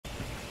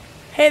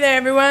Hey there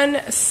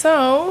everyone!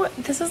 So,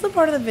 this is the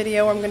part of the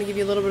video where I'm going to give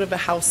you a little bit of a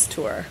house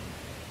tour.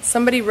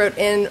 Somebody wrote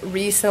in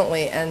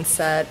recently and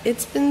said,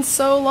 it's been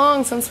so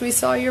long since we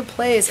saw your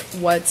place,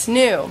 what's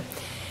new?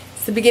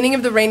 It's the beginning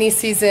of the rainy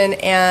season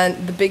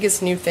and the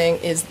biggest new thing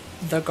is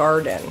the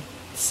garden.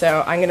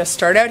 So I'm going to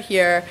start out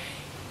here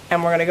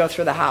and we're going to go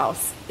through the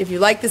house. If you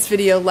like this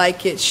video,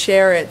 like it,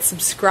 share it,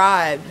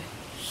 subscribe,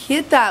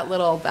 hit that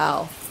little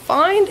bell,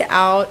 find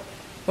out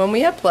when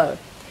we upload.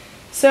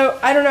 So,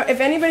 I don't know, if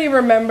anybody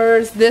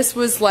remembers, this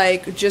was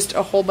like just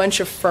a whole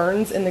bunch of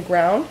ferns in the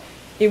ground.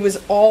 It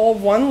was all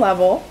one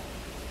level,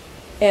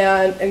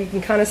 and you can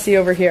kind of see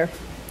over here.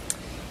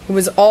 It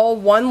was all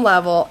one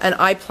level, and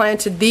I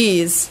planted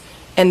these,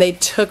 and they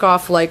took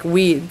off like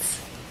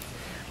weeds.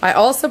 I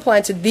also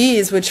planted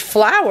these, which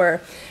flower,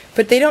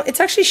 but they don't,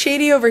 it's actually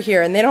shady over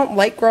here, and they don't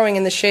like growing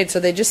in the shade, so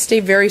they just stay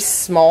very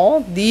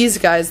small. These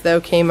guys, though,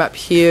 came up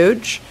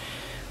huge.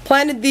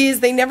 Planted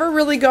these, they never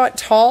really got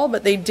tall,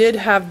 but they did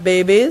have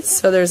babies,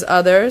 so there's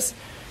others.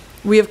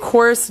 We of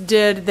course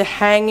did the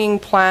hanging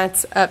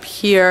plants up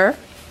here,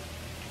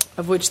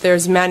 of which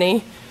there's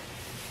many.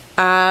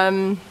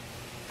 And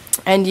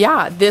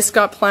yeah, this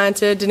got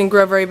planted, didn't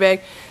grow very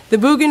big. The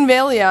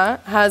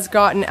bougainvillea has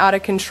gotten out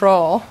of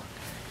control,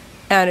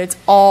 and it's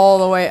all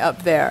the way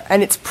up there.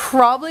 And it's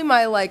probably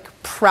my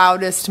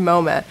proudest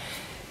moment.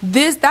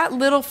 That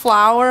little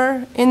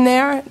flower in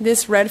there,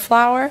 this red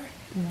flower,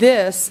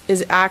 this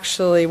is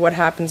actually what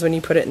happens when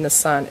you put it in the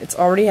sun. It's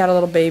already had a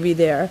little baby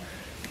there.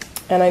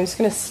 And I'm just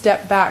going to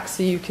step back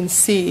so you can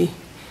see.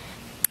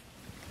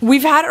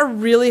 We've had a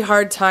really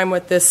hard time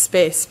with this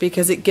space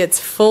because it gets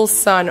full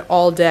sun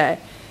all day.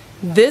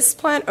 This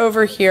plant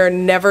over here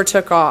never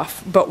took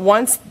off, but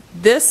once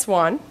this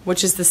one,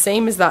 which is the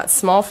same as that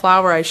small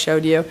flower I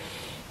showed you,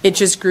 it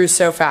just grew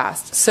so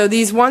fast. So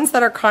these ones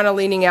that are kind of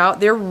leaning out,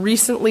 they're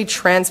recently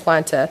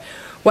transplanted.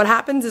 What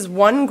happens is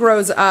one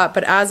grows up,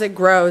 but as it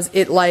grows,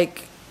 it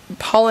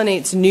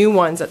pollinates new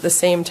ones at the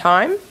same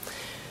time.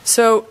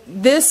 So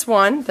this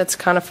one that's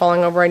kind of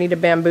falling over, I need a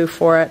bamboo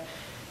for it.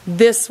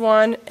 This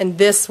one and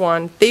this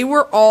one, they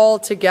were all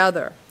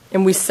together,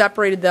 and we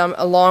separated them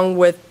along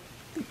with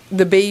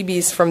the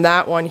babies from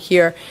that one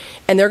here,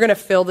 and they're going to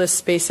fill this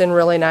space in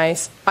really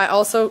nice. I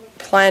also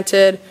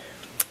planted,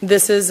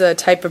 this is a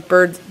type of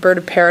bird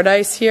of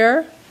paradise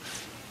here,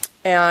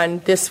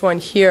 and this one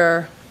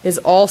here is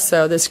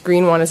also, this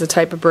green one is a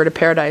type of bird of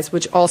paradise,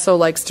 which also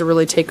likes to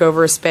really take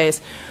over a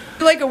space.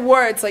 Like a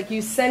war, it's like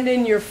you send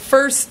in your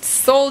first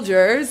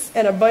soldiers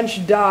and a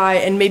bunch die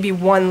and maybe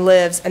one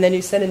lives, and then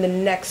you send in the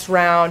next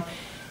round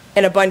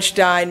and a bunch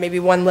die and maybe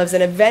one lives,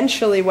 and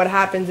eventually what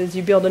happens is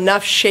you build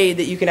enough shade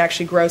that you can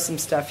actually grow some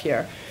stuff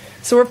here.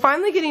 So we're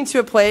finally getting to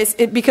a place,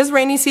 because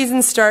rainy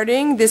season's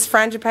starting, this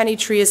frangipani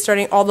tree is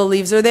starting, all the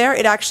leaves are there.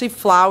 It actually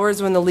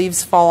flowers when the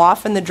leaves fall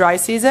off in the dry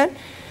season.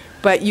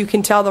 But you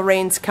can tell the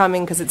rain's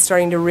coming because it's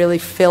starting to really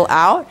fill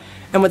out.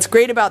 And what's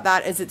great about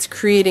that is it's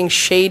creating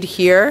shade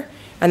here,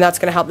 and that's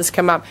going to help this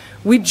come up.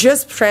 We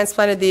just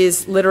transplanted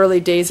these literally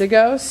days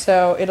ago,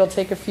 so it'll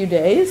take a few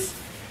days.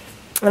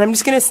 And I'm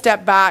just going to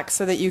step back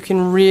so that you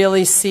can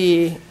really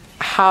see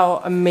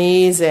how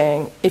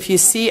amazing. If you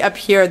see up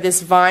here,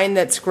 this vine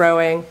that's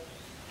growing,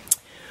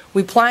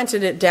 we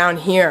planted it down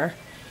here.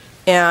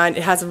 And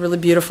it has a really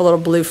beautiful little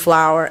blue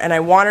flower, and I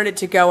wanted it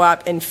to go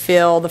up and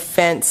fill the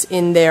fence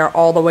in there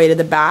all the way to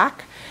the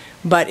back,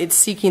 but it's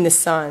seeking the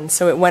sun,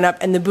 so it went up,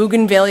 and the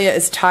bougainvillea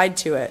is tied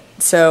to it.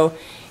 So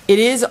it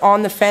is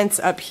on the fence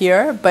up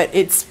here, but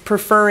it's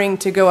preferring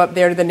to go up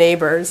there to the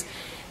neighbors.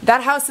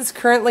 That house is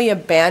currently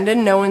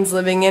abandoned, no one's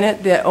living in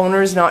it, the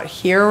owner's not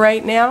here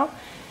right now.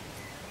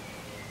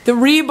 The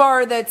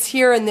rebar that's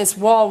here in this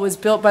wall was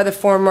built by the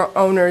former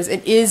owners.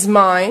 It is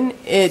mine.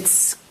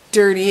 It's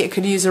dirty, it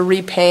could use a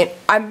repaint.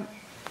 I'm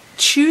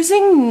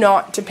choosing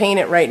not to paint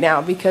it right now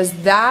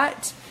because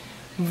that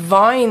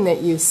vine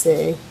that you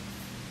see,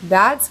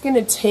 that's going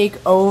to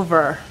take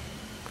over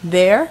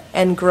there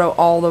and grow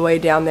all the way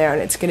down there,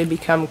 and it's going to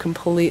become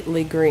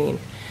completely green,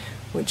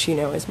 which you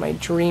know is my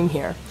dream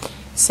here.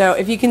 So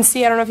if you can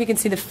see, I don't know if you can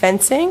see the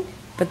fencing,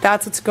 but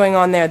that's what's going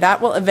on there.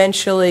 That will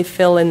eventually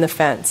fill in the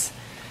fence.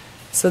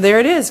 So there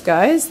it is,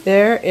 guys.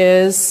 There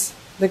is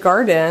the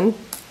garden.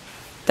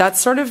 That's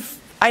sort of,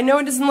 I know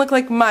it doesn't look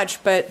like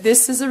much, but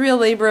this is a real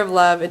labor of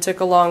love. It took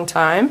a long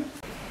time.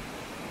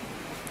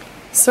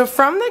 So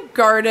from the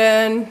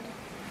garden,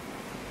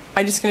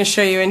 I'm just going to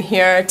show you in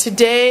here.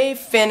 Today,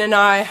 Finn and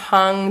I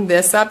hung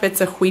this up.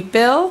 It's a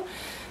huipil.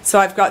 So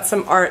I've got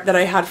some art that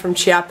I had from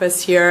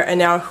Chiapas here, and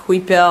now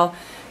huipil.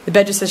 The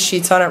bed just has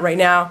sheets on it right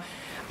now.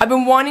 I've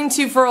been wanting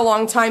to, for a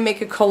long time, make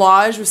a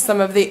collage with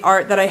some of the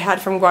art that I had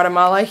from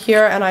Guatemala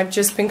here, and I've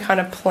just been kind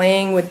of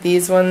playing with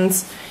these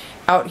ones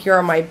out here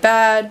on my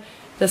bed.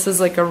 This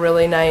is like a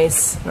really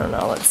nice, I don't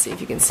know, let's see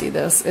if you can see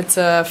this. It's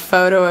a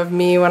photo of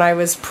me when I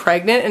was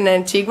pregnant in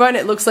Antigua, and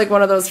it looks like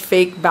one of those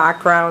fake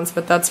backgrounds,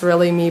 but that's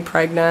really me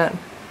pregnant.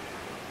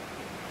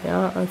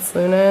 Yeah, that's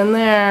Luna in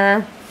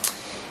there.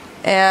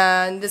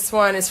 And this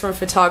one is from a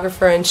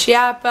photographer in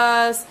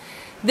Chiapas.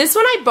 This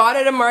one I bought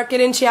at a market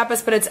in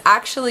Chiapas, but it's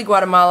actually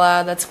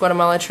Guatemala. That's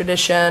Guatemala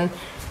tradition.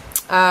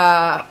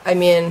 I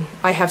mean,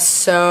 I have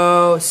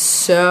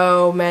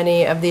so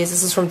many of these.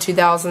 This is from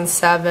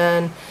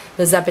 2007.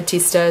 The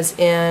Zapatistas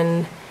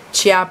in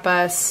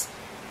Chiapas.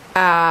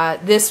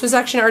 This was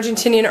actually an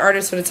Argentinian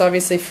artist, but it's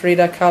obviously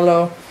Frida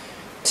Kahlo.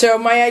 So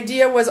my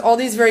idea was all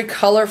these very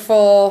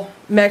colorful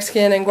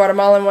Mexican and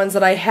Guatemalan ones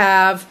that I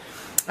have,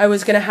 I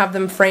was going to have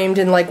them framed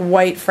in like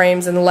white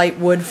frames and light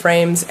wood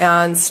frames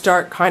and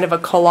start kind of a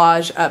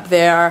collage up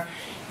there,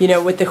 you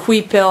know, with the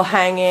huipil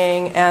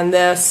hanging and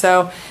this.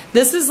 So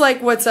this is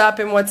like what's up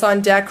and what's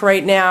on deck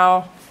right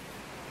now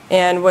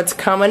and what's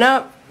coming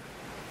up.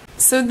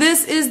 So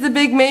this is the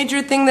big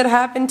major thing that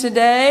happened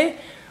today.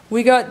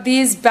 We got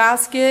these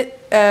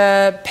basket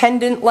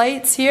pendant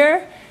lights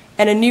here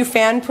and a new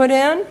fan put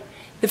in.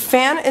 The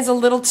fan is a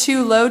little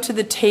too low to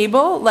the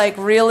table, like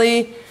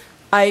really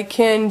I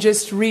can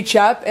just reach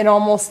up and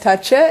almost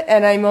touch it,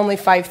 and I'm only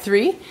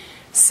 5'3",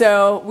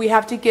 so we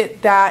have to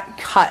get that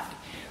cut.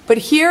 But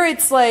here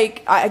it's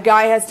like a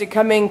guy has to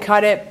come in,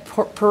 cut it,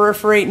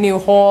 perforate new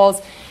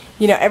holes,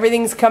 you know,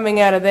 everything's coming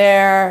out of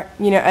there,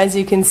 you know, as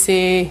you can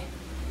see.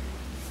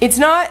 It's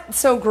not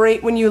so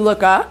great when you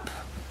look up,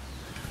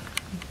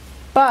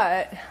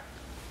 but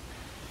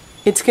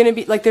it's going to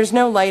be, like, there's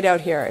no light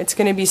out here. It's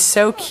going to be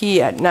so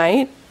key at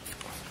night.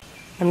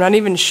 I'm not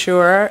even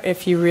sure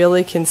if you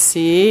really can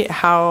see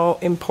how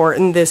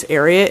important this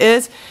area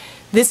is.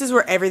 This is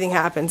where everything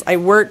happens. I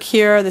work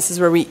here, this is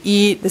where we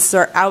eat, this is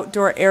our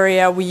outdoor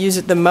area. We use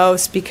it the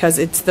most because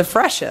it's the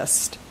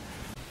freshest.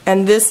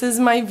 And this is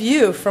my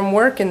view from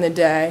work in the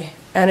day,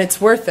 and it's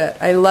worth it.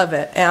 I love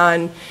it.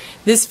 And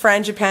this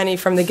frangipani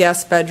from the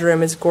guest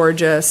bedroom is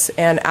gorgeous,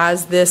 and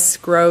as this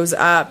grows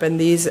up, and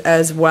these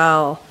as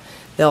well,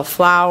 they'll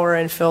flower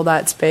and fill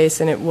that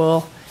space, and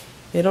it'll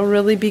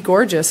really be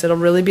gorgeous. It'll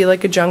really be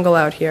like a jungle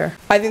out here.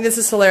 I think this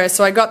is hilarious.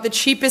 So I got the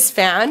cheapest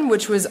fan,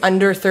 which was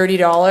under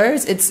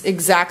 $30. It's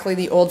exactly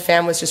the old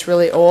fan, was just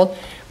really old.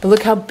 But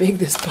look how big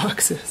this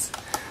box is.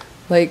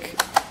 Like,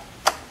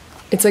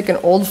 it's like an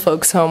old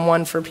folks home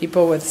one for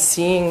people with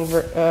seeing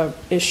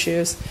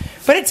issues.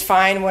 But it's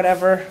fine,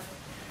 whatever.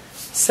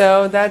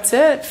 So that's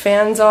it,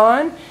 fans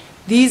on.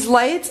 These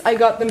lights, I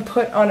got them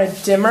put on a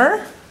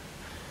dimmer.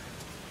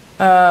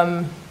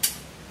 Let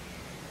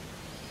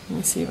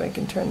me see if I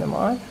can turn them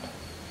on.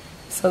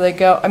 So they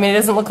go, I mean, it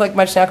doesn't look like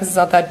much now because it's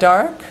not that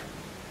dark.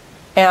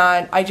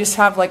 And I just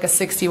have like a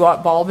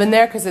 60-watt bulb in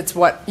there because it's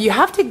what you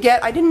have to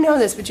get. I didn't know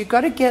this, but you've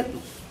got to get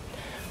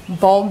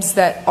bulbs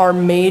that are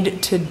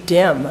made to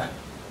dim.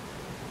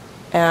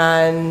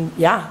 And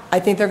yeah,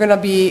 I think they're going to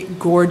be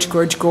gorge.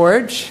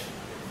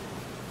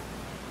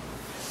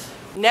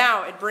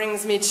 Now it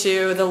brings me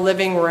to the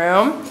living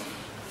room.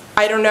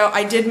 I don't know,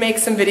 I did make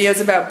some videos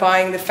about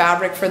buying the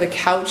fabric for the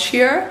couch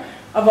here.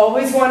 I've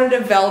always wanted a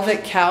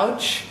velvet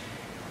couch.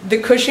 The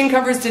cushion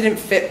covers didn't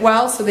fit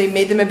well, so they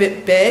made them a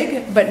bit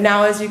big, but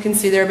now as you can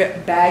see they're a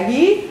bit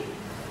baggy.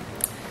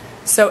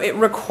 So it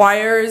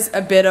requires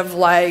a bit of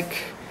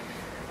like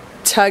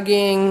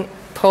tugging,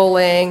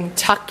 pulling,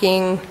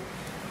 tucking,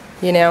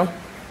 you know.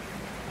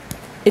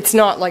 It's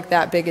not like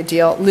that big a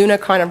deal. Luna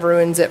kind of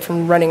ruins it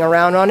from running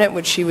around on it,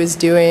 which she was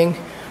doing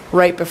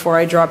right before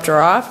I dropped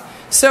her off.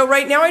 So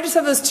right now I just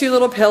have those two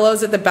little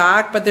pillows at the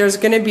back, but there's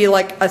going to be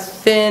like a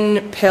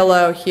thin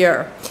pillow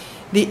here.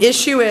 The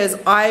issue is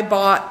I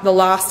bought the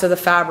last of the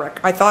fabric.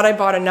 I thought I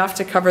bought enough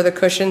to cover the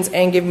cushions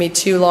and give me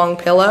two long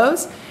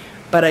pillows,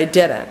 but I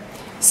didn't.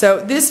 So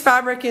this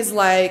fabric is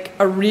like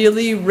a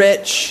really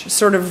rich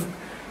sort of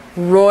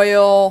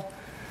royal,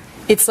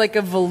 it's like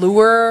a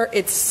velour,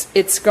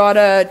 it's got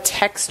a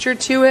texture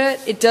to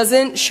it. It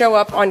doesn't show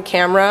up on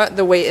camera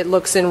the way it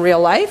looks in real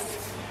life.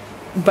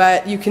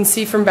 But you can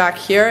see from back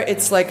here,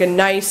 it's like a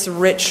nice,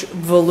 rich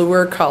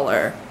velour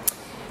color.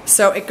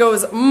 So it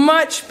goes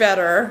much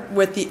better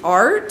with the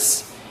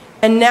art.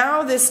 And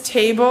now this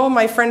table,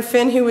 my friend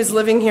Finn, who is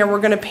living here,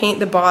 we're going to paint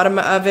the bottom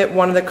of it,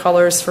 one of the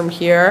colors from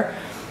here.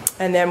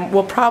 And then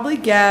we'll probably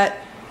get,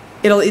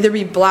 it'll either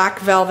be black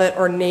velvet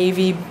or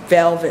navy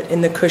velvet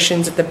in the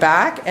cushions at the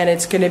back. And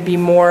it's going to be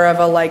more of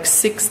a like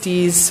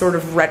 60s sort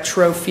of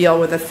retro feel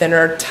with a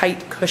thinner,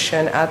 tight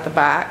cushion at the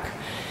back.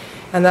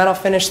 And that'll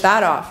finish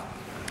that off.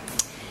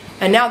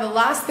 And now the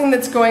last thing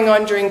that's going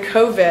on during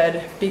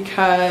COVID,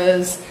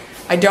 because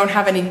I don't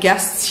have any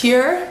guests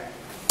here,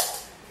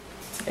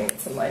 let's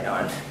get some light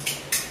on.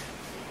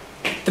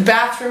 The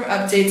bathroom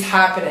update's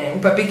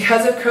happening, but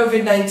because of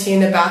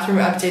COVID-19, the bathroom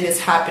update is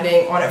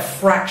happening on a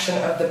fraction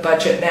of the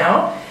budget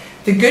now.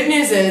 The good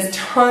news is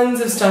tons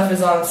of stuff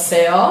is on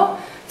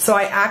sale. So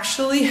I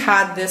actually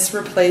had this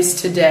replaced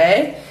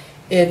today.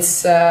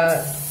 It's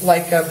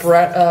like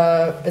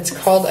a, it's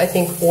called, I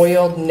think,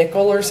 oiled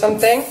nickel or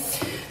something.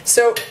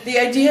 So the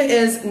idea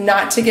is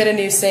not to get a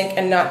new sink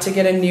and not to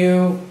get a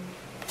new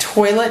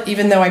toilet,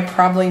 even though I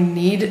probably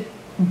need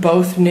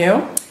both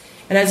new.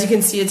 And as you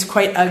can see, it's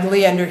quite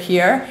ugly under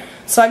here.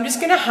 So I'm just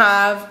going to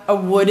have a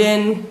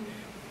wooden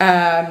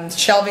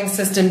shelving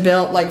system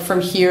built like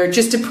from here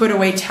just to put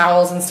away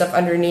towels and stuff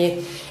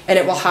underneath, and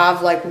it will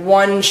have like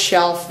one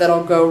shelf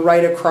that'll go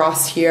right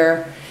across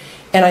here.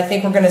 And I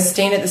think we're going to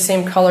stain it the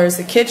same color as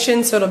the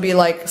kitchen, so it'll be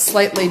like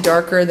slightly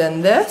darker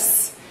than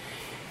this.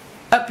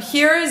 Up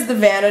here is the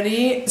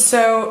vanity.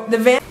 So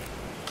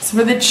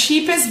for the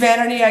cheapest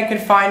vanity I could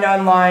find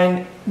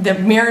online, the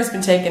mirror's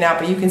been taken out,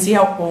 but you can see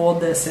how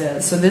old this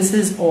is. So this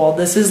is old.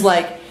 This is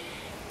like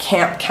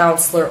camp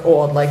counselor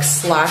old, like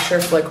slasher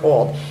flick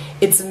old.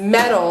 It's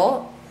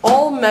metal.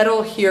 All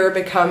metal here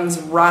becomes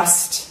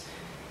rust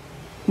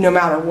no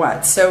matter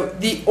what. So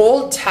the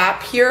old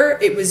tap here,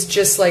 it was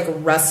just like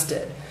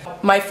rusted.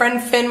 My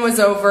friend Finn was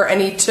over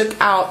and he took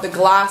out the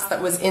glass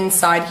that was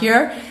inside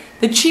here.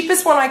 The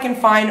cheapest one I can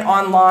find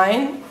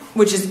online,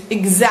 which is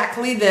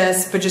exactly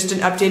this, but just an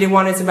updated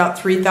one, is about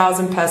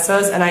 3,000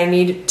 pesos, and I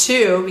need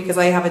two because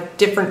I have a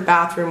different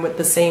bathroom with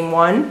the same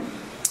one.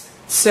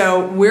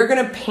 So we're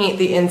gonna paint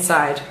the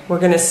inside. We're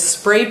gonna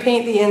spray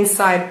paint the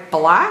inside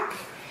black.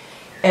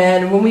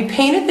 And when we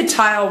painted the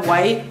tile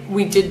white,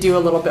 we did do a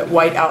little bit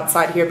white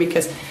outside here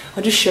because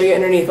I'll just show you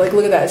underneath. Like,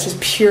 look at that, it's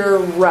just pure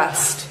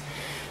rust.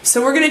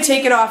 So we're gonna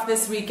take it off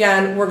this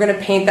weekend. We're gonna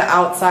paint the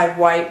outside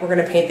white. We're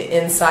gonna paint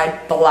the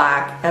inside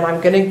black. And I'm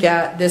gonna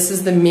get, this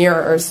is the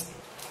mirrors.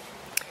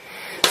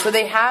 So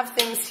they have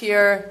things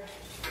here.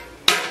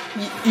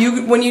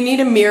 When you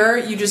need a mirror,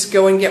 you just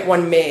go and get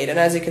one made. And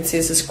as you can see,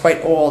 this is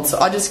quite old. So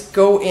I'll just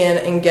go in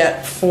and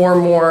get 4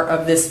 more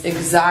of this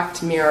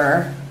exact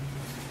mirror.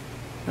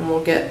 And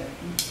we'll get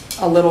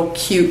a little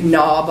cute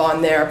knob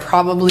on there.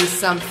 Probably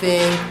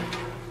something,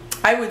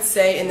 I would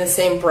say, in the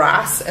same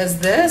brass as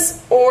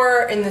this,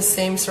 or in the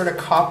same sort of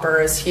copper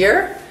as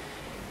here.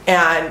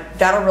 And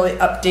that'll really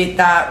update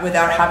that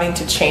without having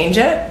to change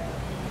it.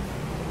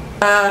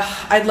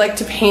 I'd like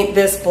to paint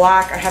this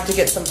black. I have to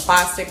get some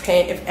plastic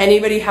paint. If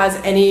anybody has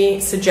any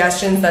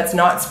suggestions that's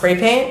not spray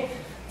paint,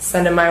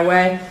 send them my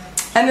way.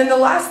 And then the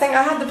last thing,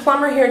 I had the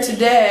plumber here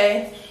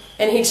today,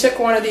 and he took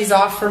one of these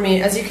off for me.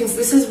 As you can see,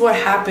 this is what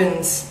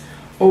happens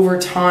over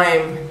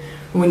time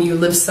when you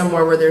live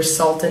somewhere where there's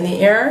salt in the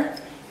air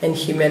and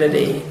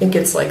humidity. It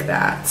gets like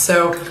that.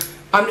 So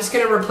I'm just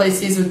gonna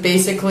replace these with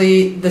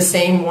basically the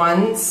same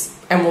ones,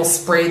 and we'll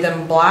spray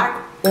them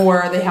black.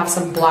 Or they have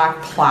some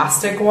black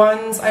plastic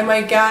ones I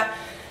might get.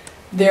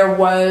 There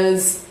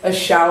was a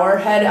shower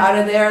head out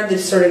of there, the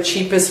sort of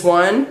cheapest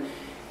one,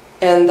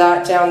 and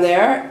that down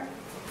there.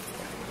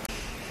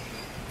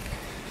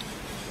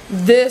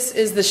 This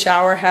is the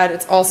shower head.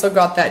 It's also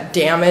got that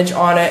damage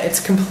on it. It's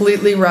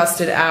completely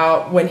rusted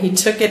out. When he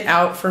took it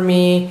out for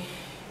me,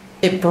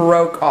 it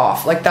broke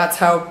off. Like, that's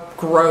how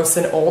gross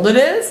and old it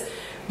is.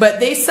 But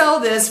they sell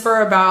this for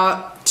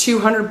about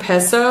 200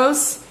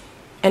 pesos.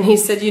 And he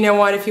said, you know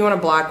what, if you want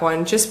a black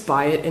one, just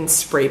buy it and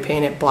spray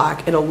paint it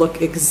black. It'll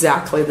look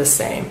exactly the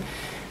same.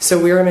 So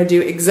we're gonna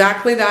do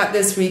exactly that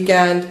this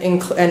weekend,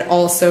 and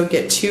also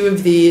get 2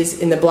 of these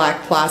in the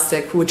black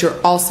plastic, which are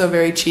also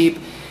very cheap.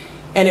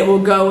 And it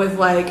will go with,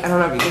 like, I don't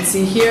know if you can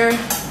see here,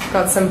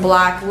 got some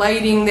black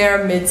lighting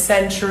there,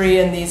 mid-century,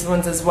 and these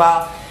ones as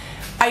well.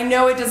 I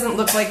know it doesn't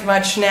look like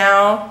much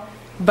now,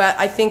 but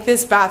I think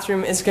this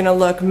bathroom is gonna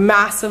look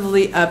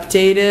massively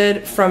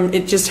updated from,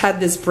 it just had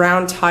this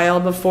brown tile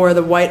before.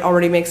 The white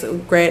already makes it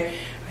look great.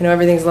 I know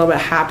everything's a little bit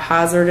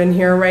haphazard in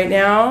here right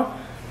now,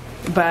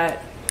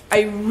 but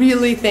I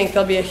really think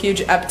there'll be a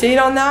huge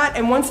update on that.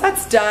 And once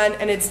that's done,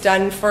 and it's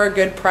done for a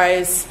good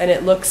price, and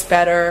it looks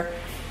better,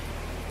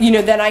 you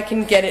know, then I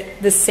can get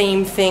it the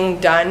same thing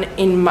done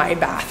in my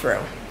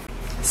bathroom.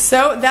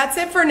 So that's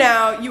it for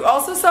now. You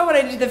also saw when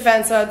I did the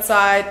fence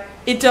outside.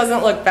 It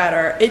doesn't look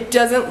better. It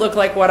doesn't look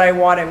like what I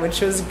wanted,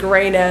 which was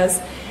great. As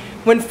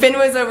when Finn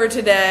was over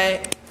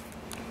today,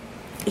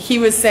 he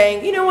was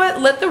saying, you know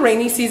what, let the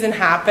rainy season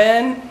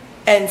happen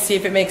and see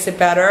if it makes it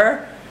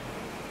better.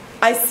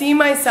 I see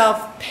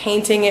myself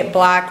painting it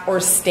black or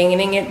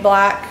staining it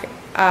black.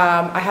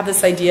 I have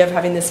this idea of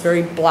having this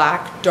very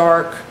black,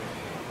 dark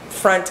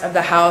front of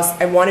the house.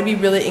 I want to be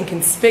really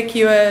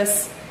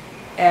inconspicuous.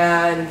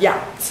 And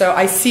yeah, so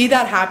I see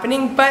that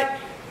happening, but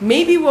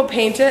maybe we'll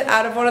paint it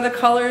out of one of the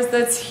colors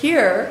that's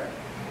here.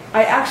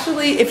 I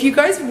actually, if you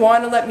guys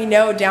want to let me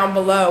know down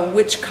below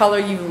which color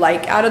you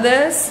like out of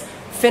this,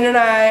 Finn and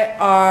I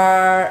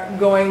are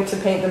going to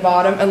paint the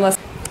bottom, unless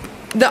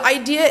the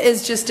idea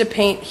is just to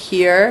paint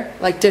here,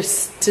 like to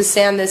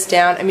sand this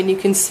down. I mean, you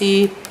can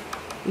see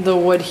the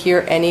wood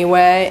here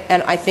anyway,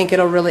 and I think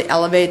it'll really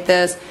elevate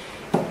this.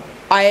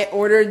 I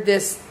ordered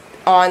this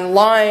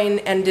online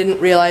and didn't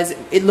realize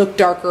it looked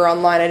darker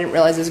online. I didn't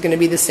realize it was going to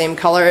be the same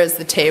color as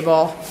the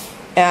table,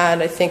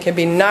 and I think it'd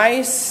be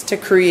nice to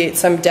create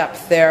some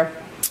depth there.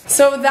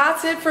 So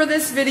that's it for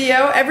this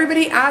video.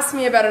 Everybody asked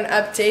me about an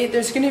update.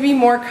 There's going to be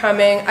more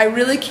coming. I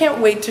really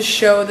can't wait to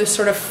show the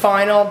sort of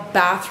final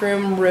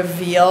bathroom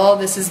reveal.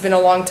 This has been a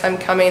long time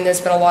coming.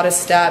 There's been a lot of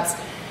steps.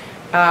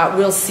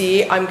 We'll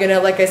see. I'm gonna,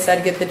 like I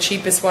said, get the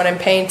cheapest one and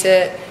paint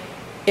it.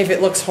 If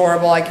it looks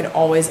horrible, I can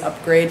always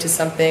upgrade to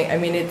something. I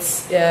mean,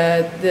 it's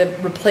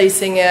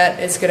replacing it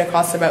is going to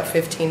cost about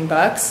 15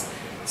 bucks.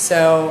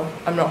 so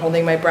I'm not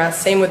holding my breath.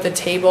 Same with the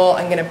table.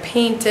 I'm gonna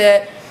paint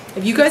it.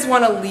 If you guys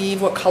want to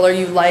leave what color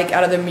you like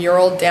out of the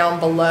mural down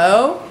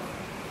below,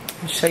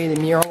 I'll show you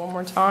the mural one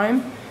more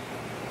time.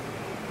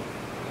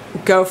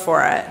 Go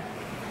for it.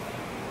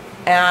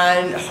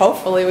 And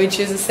hopefully we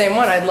choose the same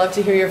one. I'd love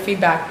to hear your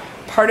feedback.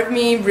 Part of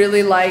me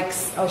really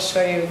likes, I'll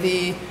show you,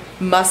 the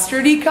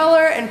mustardy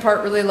color, and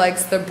part really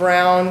likes the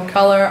brown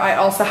color. I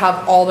also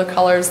have all the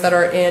colors that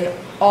are in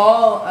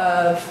all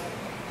of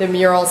the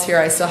murals here.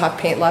 I still have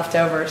paint left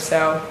over,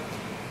 so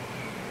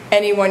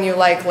anyone you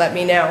like, let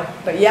me know.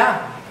 But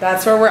yeah,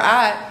 that's where we're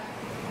at.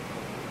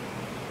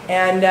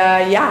 And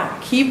yeah,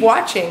 keep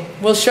watching.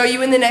 We'll show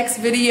you in the next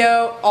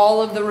video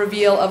all of the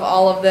reveal of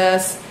all of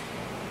this.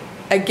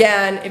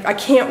 Again, I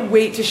can't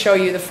wait to show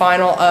you the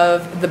final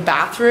of the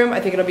bathroom.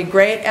 I think it'll be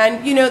great.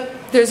 And you know,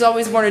 there's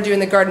always more to do in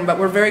the garden, but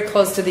we're very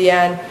close to the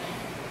end.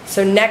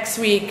 So next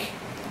week,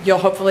 you'll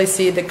hopefully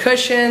see the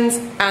cushions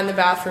and the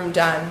bathroom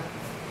done.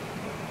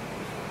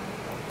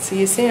 See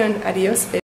you soon. Adios, baby.